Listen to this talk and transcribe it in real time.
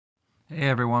Hey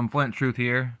everyone, Flint Truth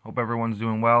here. Hope everyone's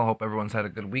doing well. Hope everyone's had a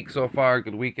good week so far,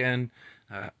 good weekend.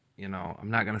 I'm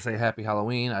not gonna say Happy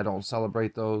Halloween. I don't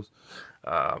celebrate those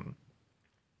um,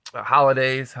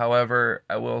 holidays. However,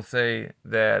 I will say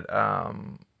that I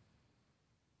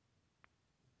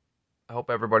hope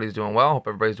everybody's doing well. Hope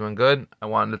everybody's doing good. I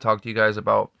wanted to talk to you guys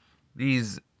about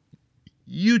these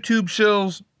YouTube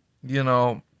shows. You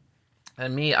know,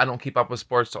 and me, I don't keep up with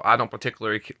sports, so I don't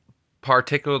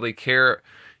particularly care.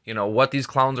 What these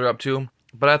clowns are up to.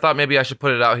 But I thought maybe I should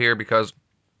put it out here because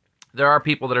there are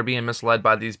people that are being misled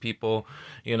by these people,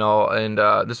 and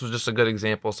this was just a good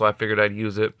example, so I figured I'd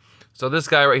use it. So this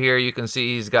guy right here, you can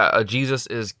see he's got a Jesus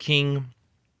is King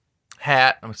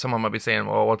hat. Someone might be saying,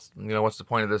 well, what's the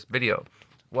point of this video?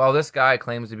 Well, this guy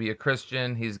claims to be a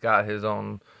Christian. He's got his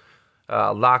own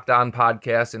Locked On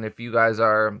podcast, and if you guys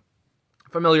are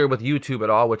familiar with YouTube at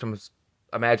all, which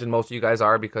imagine most of you guys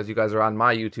are because you guys are on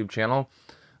my YouTube channel,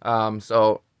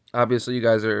 so obviously you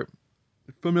guys are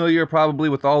familiar probably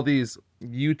with all these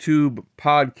YouTube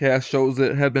podcast shows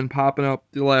that have been popping up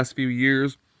the last few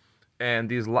years, and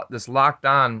this Locked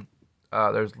On,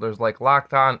 there's like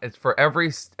Locked On. It's for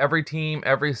every team,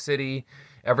 every city,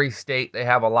 every state. They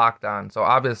have a Locked On. So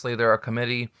obviously they're a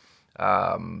committee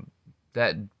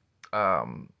that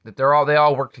they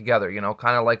all work together.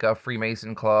 Kind of like a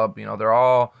Freemason club. They're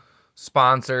all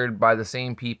sponsored by the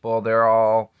same people. They're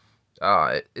all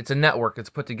it's a network. It's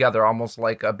put together almost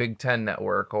like a Big Ten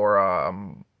network or a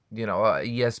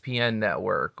ESPN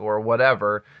network or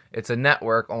whatever. It's a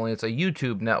network, only it's a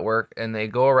YouTube network, and they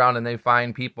go around and they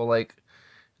find people like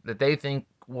that they think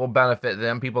will benefit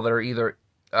them. People that are either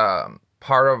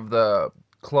part of the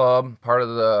club, part of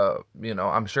the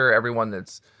I'm sure everyone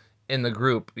that's in the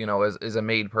group is a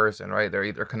made person, right? They're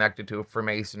either connected to a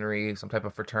Freemasonry, some type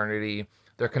of fraternity.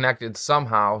 They're connected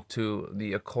somehow to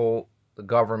the occult, the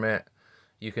government.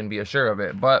 You can be assured of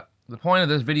it. But the point of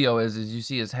this video is you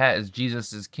see his hat is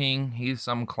Jesus is King. He's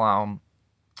some clown.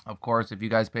 Of course, if you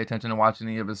guys pay attention to watch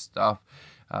any of his stuff,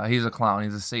 he's a clown.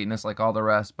 He's a Satanist like all the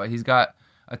rest. But he's got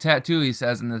a tattoo, he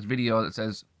says in this video, that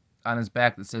says on his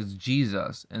back that says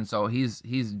Jesus. And so he's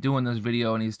doing this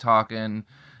video and he's talking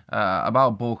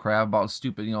about bullcrap, about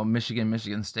stupid,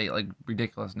 Michigan State, like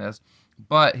ridiculousness.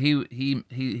 But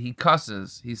he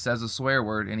cusses. He says a swear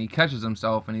word and he catches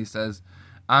himself and he says,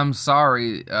 "I'm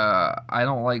sorry, I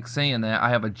don't like saying that. I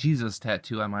have a Jesus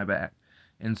tattoo on my back."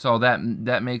 And so that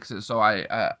makes it so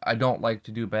I don't like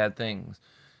to do bad things.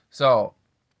 So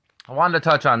I wanted to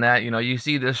touch on that. You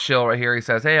see this shill right here. He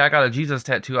says, "Hey, I got a Jesus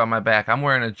tattoo on my back. I'm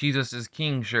wearing a Jesus is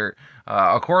King shirt.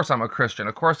 Of course I'm a Christian.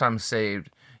 Of course I'm saved."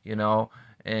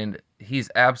 And he's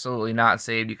absolutely not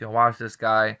saved. You can watch this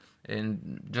guy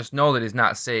and just know that he's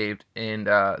not saved. And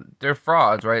they're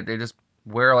frauds, right? They just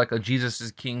wear like a Jesus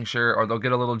is King shirt, or they'll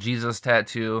get a little Jesus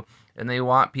tattoo, and they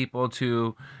want people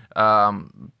to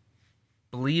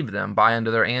believe them, buy into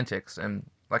their antics. And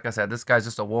like I said, this guy's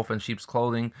just a wolf in sheep's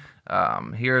clothing.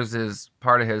 Here's his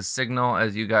part of his signal,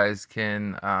 as you guys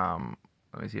can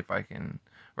let me see if I can,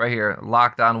 right here,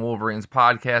 Locked On Wolverines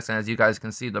podcast. And as you guys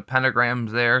can see, the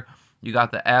pentagrams there. You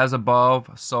got the as above,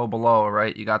 so below,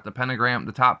 right? You got the pentagram,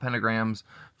 the top pentagrams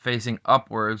facing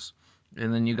upwards,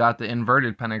 and then you got the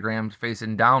inverted pentagrams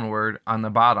facing downward on the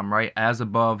bottom, right? As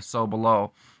above, so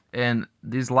below. And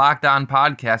these Locked On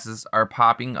podcasts are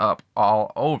popping up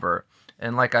all over.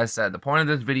 And like I said, the point of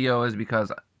this video is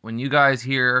because when you guys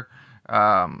hear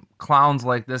clowns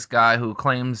like this guy who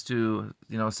claims to,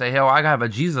 say, "Hey, I have a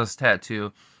Jesus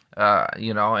tattoo,"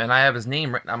 and I have his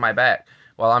name written on my back.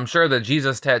 Well, I'm sure the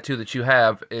Jesus tattoo that you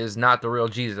have is not the real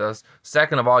Jesus.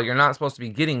 Second of all, you're not supposed to be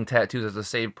getting tattoos as a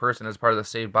saved person, as part of the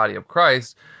saved body of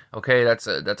Christ. Okay, that's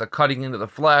a cutting into the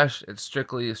flesh. It's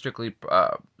strictly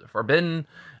forbidden.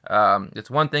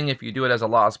 It's one thing if you do it as a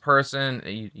lost person,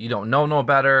 you don't know no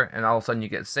better, and all of a sudden you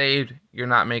get saved. You're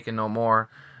not making no more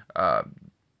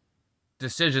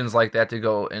decisions like that to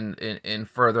go and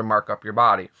further mark up your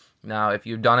body. Now, if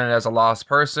you've done it as a lost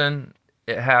person,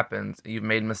 it happens. You've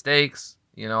made mistakes.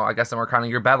 I guess them are kind of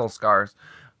your battle scars.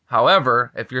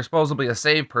 However, if you're supposed to be a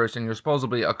saved person, you're supposed to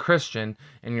be a Christian,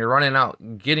 and you're running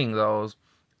out getting those,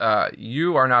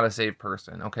 you are not a saved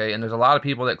person, okay? And there's a lot of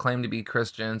people that claim to be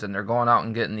Christians, and they're going out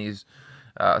and getting these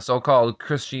so-called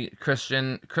Christian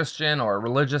or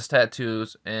religious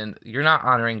tattoos, and you're not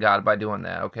honoring God by doing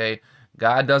that, okay?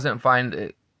 God doesn't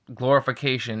find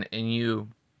glorification in you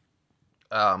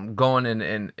going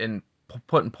and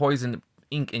putting poison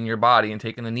ink in your body and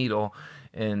taking a needle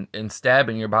and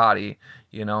stabbing your body,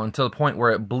 until the point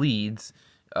where it bleeds,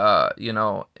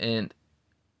 and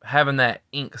having that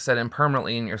ink set in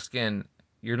permanently in your skin.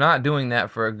 You're not doing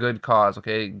that for a good cause,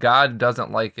 okay? God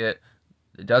doesn't like it.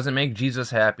 It doesn't make Jesus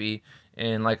happy.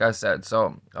 And like I said,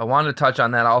 so I wanted to touch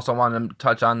on that. I also wanted to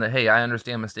touch on that, hey, I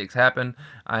understand mistakes happen.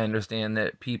 I understand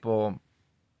that people,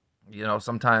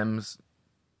 sometimes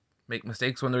make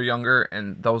mistakes when they're younger,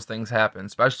 and those things happen,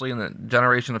 especially in the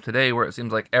generation of today where it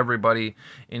seems like everybody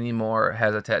anymore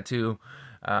has a tattoo.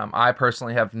 I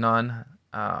personally have none,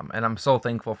 and I'm so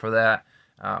thankful for that.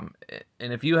 And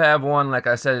if you have one, like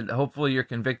I said, hopefully you're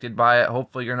convicted by it.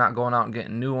 Hopefully you're not going out and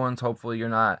getting new ones. Hopefully you're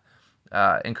not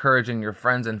encouraging your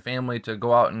friends and family to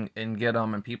go out and get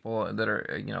them, and people that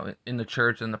are in the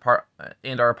church and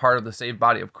are a part of the saved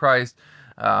body of Christ.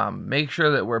 Make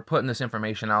sure that we're putting this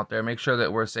information out there. Make sure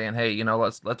that we're saying, hey,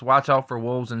 let's watch out for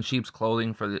wolves in sheep's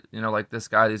clothing, for like these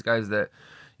guys that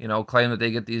claim that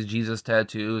they get these Jesus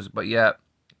tattoos, but yet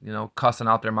cussing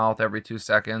out their mouth every 2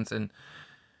 seconds. And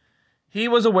he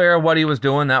was aware of what he was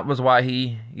doing. That was why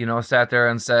he, sat there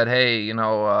and said, hey,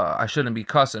 I shouldn't be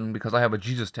cussing because I have a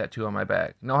Jesus tattoo on my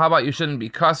back. No, how about you shouldn't be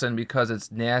cussing because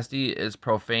it's nasty, it's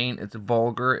profane, it's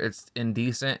vulgar, it's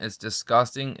indecent, it's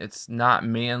disgusting, it's not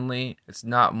manly, it's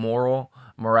not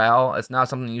morale, it's not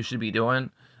something you should be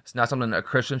doing. It's not something that a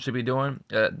Christian should be doing.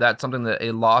 That's something that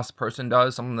a lost person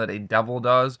does, something that a devil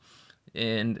does.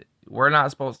 And we're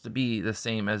not supposed to be the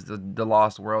same as the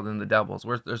lost world and the devils.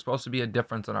 There's supposed to be a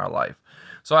difference in our life.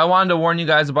 So I wanted to warn you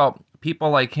guys about people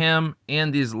like him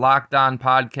and these locked on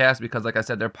podcasts, because like I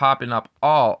said, they're popping up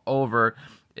all over.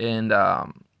 And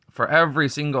for every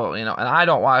single, and I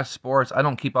don't watch sports. I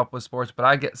don't keep up with sports, but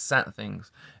I get sent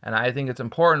things. And I think it's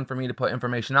important for me to put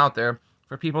information out there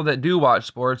for people that do watch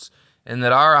sports and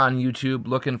that are on YouTube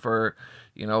looking for,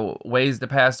 ways to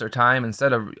pass their time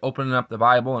instead of opening up the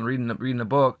Bible and reading a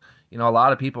book. A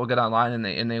lot of people get online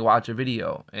and they watch a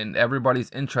video, and everybody's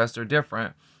interests are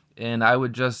different. And I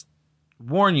would just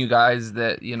warn you guys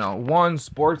that, one,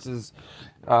 sports is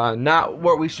not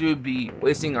what we should be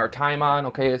wasting our time on.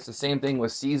 Okay, it's the same thing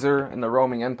with Caesar and the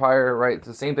Roman Empire, right? It's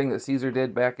the same thing that Caesar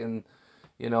did back in,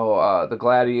 the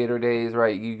gladiator days,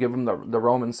 right? You give them the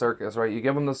Roman circus, right? You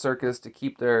give them the circus to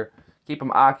keep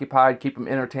them occupied, keep them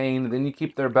entertained, and then you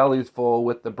keep their bellies full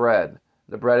with the bread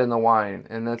and the wine.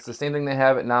 And that's the same thing they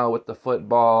have it now with the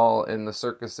football and the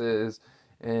circuses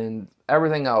and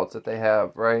everything else that they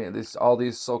have, right? All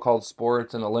these so-called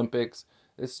sports and Olympics.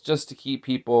 It's just to keep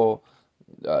people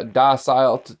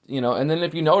docile, and then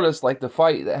if you notice, like the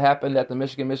fight that happened at the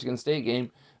Michigan State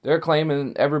game, they're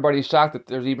claiming, everybody's shocked that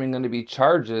there's even going to be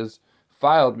charges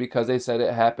filed because they said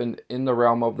it happened in the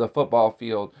realm of the football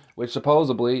field, which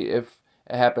supposedly, if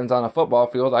it happens on a football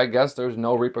field, I guess there's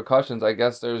no repercussions. I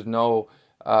guess there's no,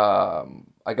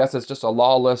 I guess it's just a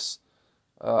lawless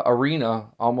arena,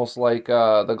 almost like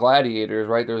the gladiators,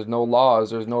 right? There's no laws,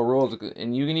 there's no rules.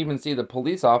 And you can even see the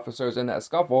police officers in that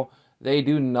scuffle, they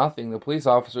do nothing. The police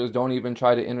officers don't even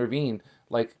try to intervene.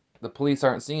 Like, the police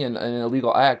aren't seeing an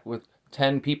illegal act with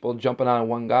 10 people jumping on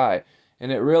one guy.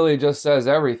 And it really just says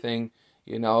everything,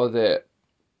 that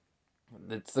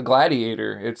it's the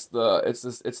gladiator. It's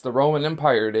the Roman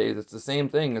Empire days. It's the same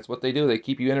thing. It's what they do. They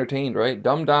keep you entertained, right?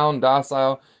 Dumb down,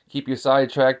 docile, keep you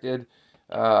sidetracked,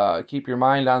 keep your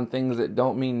mind on things that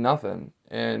don't mean nothing.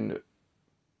 And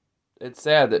it's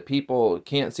sad that people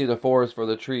can't see the forest for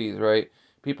the trees, right?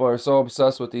 People are so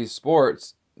obsessed with these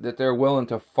sports that they're willing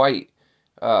to fight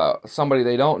somebody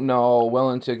they don't know,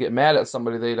 willing to get mad at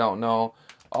somebody they don't know,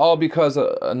 all because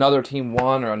another team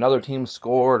won or another team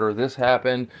scored or this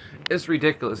happened. It's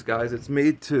ridiculous, guys. It's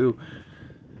made to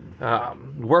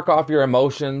work off your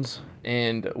emotions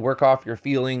and work off your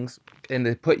feelings, and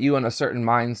to put you in a certain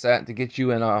mindset, to get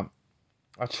you in a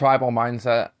tribal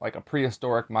mindset, like a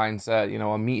prehistoric mindset,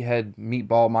 a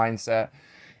meatball mindset.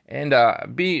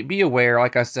 And be aware,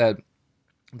 like I said,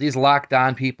 these locked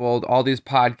on people, all these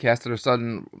podcasts that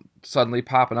are suddenly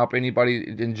popping up. Anybody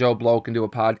in Joe Blow can do a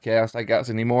podcast, I guess,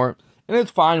 anymore. And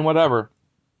it's fine, whatever.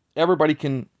 Everybody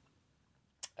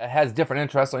has different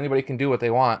interests, so anybody can do what they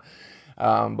want.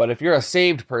 But if you're a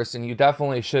saved person, you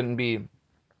definitely shouldn't be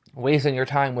wasting your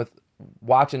time with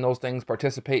watching those things,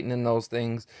 participating in those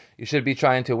things. You should be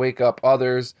trying to wake up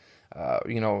others,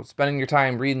 spending your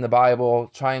time reading the Bible,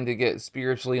 trying to get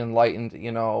spiritually enlightened,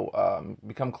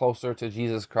 become closer to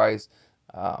Jesus Christ.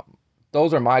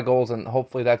 Those are my goals, and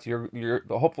hopefully that's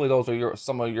hopefully those are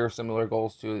some of your similar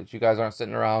goals too, that you guys aren't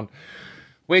sitting around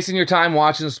wasting your time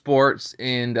watching sports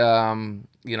and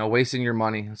wasting your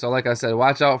money. So like I said,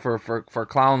 watch out for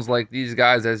clowns like these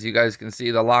guys. As you guys can see,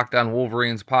 the Locked On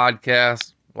Wolverines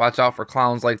podcast. Watch out for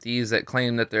clowns like these that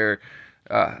claim that they're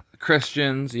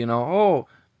Christians,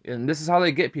 and this is how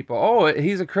they get people. Oh,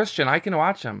 he's a Christian, I can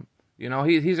watch him.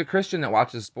 He's a Christian that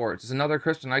watches sports. It's another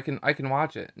Christian, I can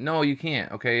watch it. No, you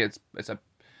can't. Okay,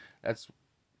 that's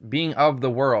being of the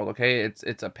world. Okay,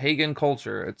 it's a pagan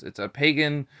culture. It's a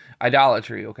pagan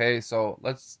idolatry. Okay, so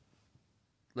let's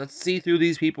see through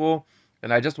these people.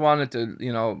 And I just wanted to,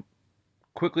 you know,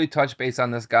 quickly touch base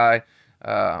on this guy.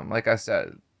 Like I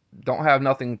said, don't have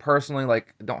nothing personally,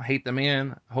 like, don't hate the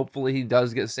man. Hopefully he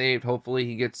does get saved. Hopefully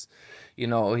he gets, you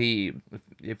know,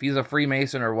 if he's a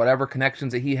Freemason or whatever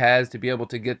connections that he has to be able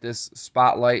to get this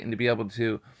spotlight and to be able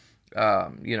to,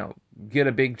 you know, get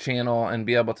a big channel and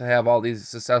be able to have all these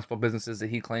successful businesses that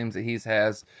he claims that he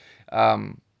has.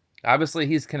 Obviously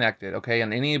he's connected, okay?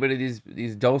 And anybody,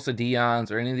 these Dos of Dions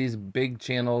or any of these big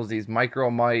channels, these micro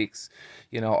mics,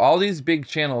 you know, all these big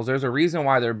channels, there's a reason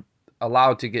why they're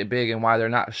allowed to get big and why they're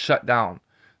not shut down.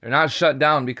 They're not shut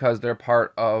down because they're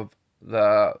part of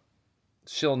the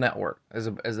shill network, is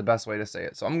the best way to say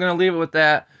it. So I'm going to leave it with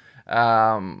that.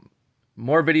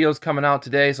 More videos coming out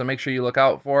today, so make sure you look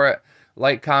out for it.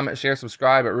 Like, comment, share,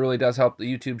 subscribe. It really does help the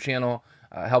YouTube channel.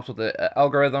 Helps with the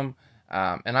algorithm.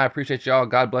 And I appreciate y'all.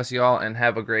 God bless y'all, and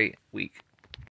have a great week.